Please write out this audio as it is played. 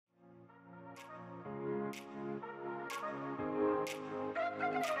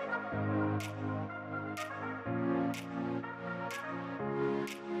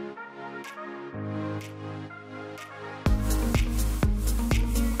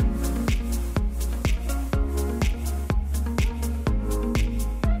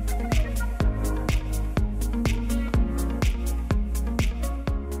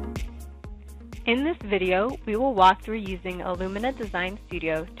In this video, we will walk through using Illumina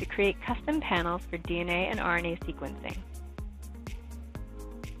DesignStudio to create custom panels for DNA and RNA sequencing.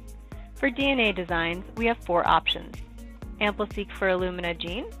 For DNA designs, we have 4 options. AmpliSeq for Illumina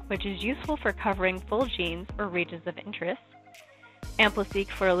gene, which is useful for covering full genes or regions of interest. AmpliSeq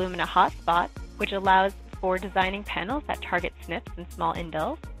for Illumina hotspot, which allows for designing panels that target SNPs and small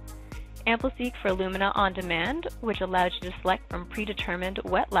indels. AmpliSeq for Illumina On Demand, which allows you to select from predetermined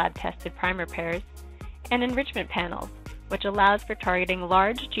wet lab tested primer pairs, and enrichment panels, which allows for targeting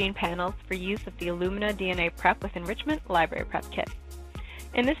large gene panels for use of the Illumina DNA Prep with Enrichment Library Prep Kit.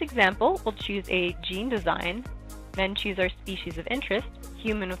 In this example, we'll choose a gene design, then choose our species of interest,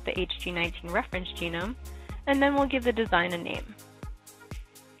 human with the HG19 reference genome, and then we'll give the design a name.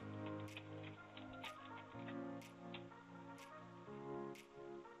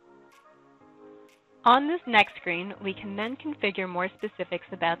 On this next screen, we can then configure more specifics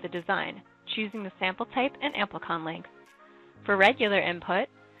about the design, choosing the sample type and amplicon length. For regular input,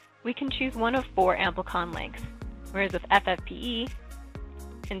 we can choose one of 4 amplicon lengths, whereas with FFPE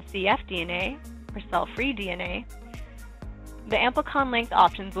and cfDNA, or cell-free DNA, the amplicon length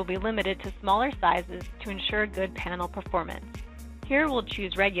options will be limited to smaller sizes to ensure good panel performance. Here we'll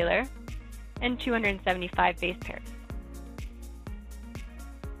choose regular and 275 base pairs.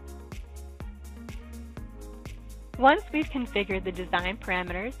 Once we've configured the design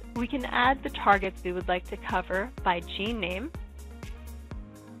parameters, we can add the targets we would like to cover by gene name,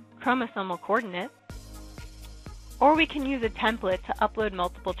 chromosomal coordinate, or we can use a template to upload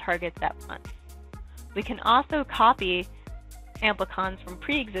multiple targets at once. We can also copy amplicons from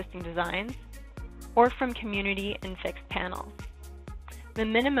pre-existing designs or from community and fixed panels. The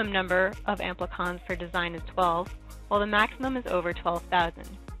minimum number of amplicons for design is 12, while the maximum is over 12,000.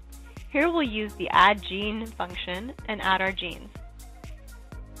 Here we'll use the add gene function and add our genes.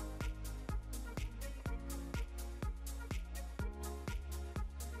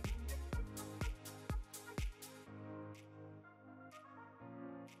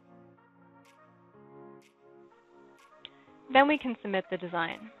 Then we can submit the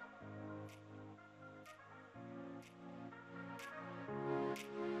design.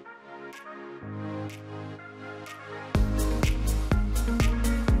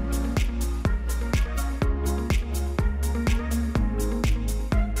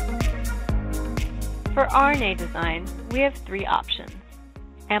 For RNA design, we have 3 options.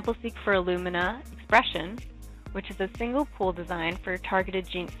 AmpliSeq for Illumina expression, which is a single pool design for targeted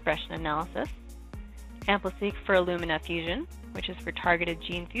gene expression analysis. AmpliSeq for Illumina fusion, which is for targeted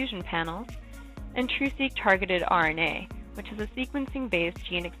gene fusion panels. And TruSeq targeted RNA, which is a sequencing-based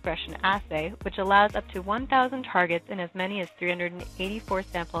gene expression assay, which allows up to 1,000 targets in as many as 384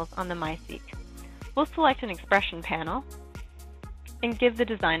 samples on the MySeq. We'll select an expression panel and give the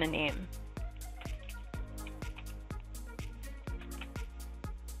design a name.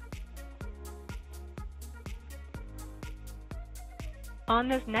 On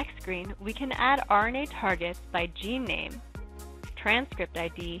this next screen, we can add RNA targets by gene name, transcript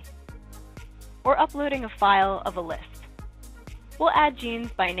ID, or uploading a file of a list. We'll add genes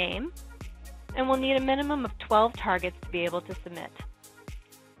by name, and we'll need a minimum of 12 targets to be able to submit.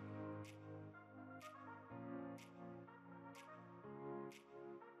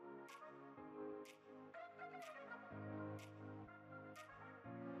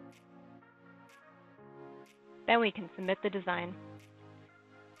 Then we can submit the design.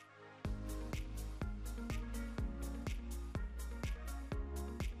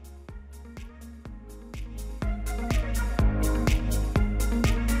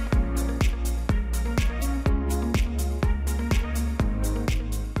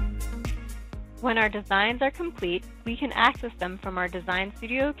 When our designs are complete, we can access them from our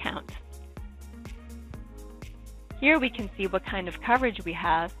DesignStudio account. Here we can see what kind of coverage we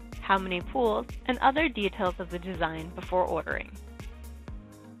have, how many pools, and other details of the design before ordering.